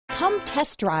Come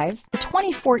test drive the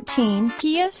 2014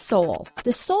 Kia Soul.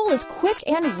 The Soul is quick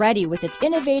and ready with its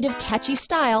innovative, catchy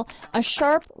style, a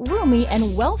sharp, roomy,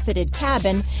 and well-fitted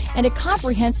cabin, and a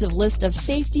comprehensive list of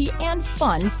safety and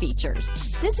fun features.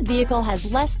 This vehicle has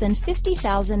less than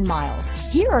 50,000 miles.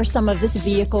 Here are some of this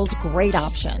vehicle's great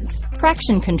options: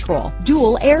 traction control,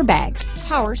 dual airbags,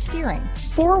 power steering,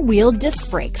 four-wheel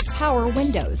disc brakes, power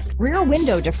windows, rear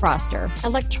window defroster,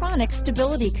 electronic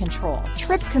stability control,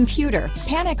 trip computer,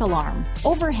 panic alarm,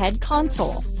 overhead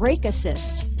console, brake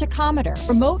assist, tachometer,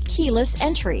 remote keyless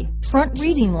entry, front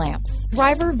reading lamps,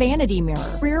 driver vanity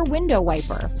mirror, rear window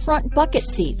wiper, front bucket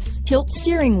seats, tilt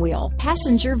steering wheel,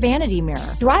 passenger vanity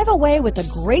mirror. Drive away with a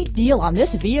great deal on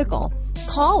this vehicle.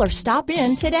 Call or stop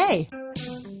in today.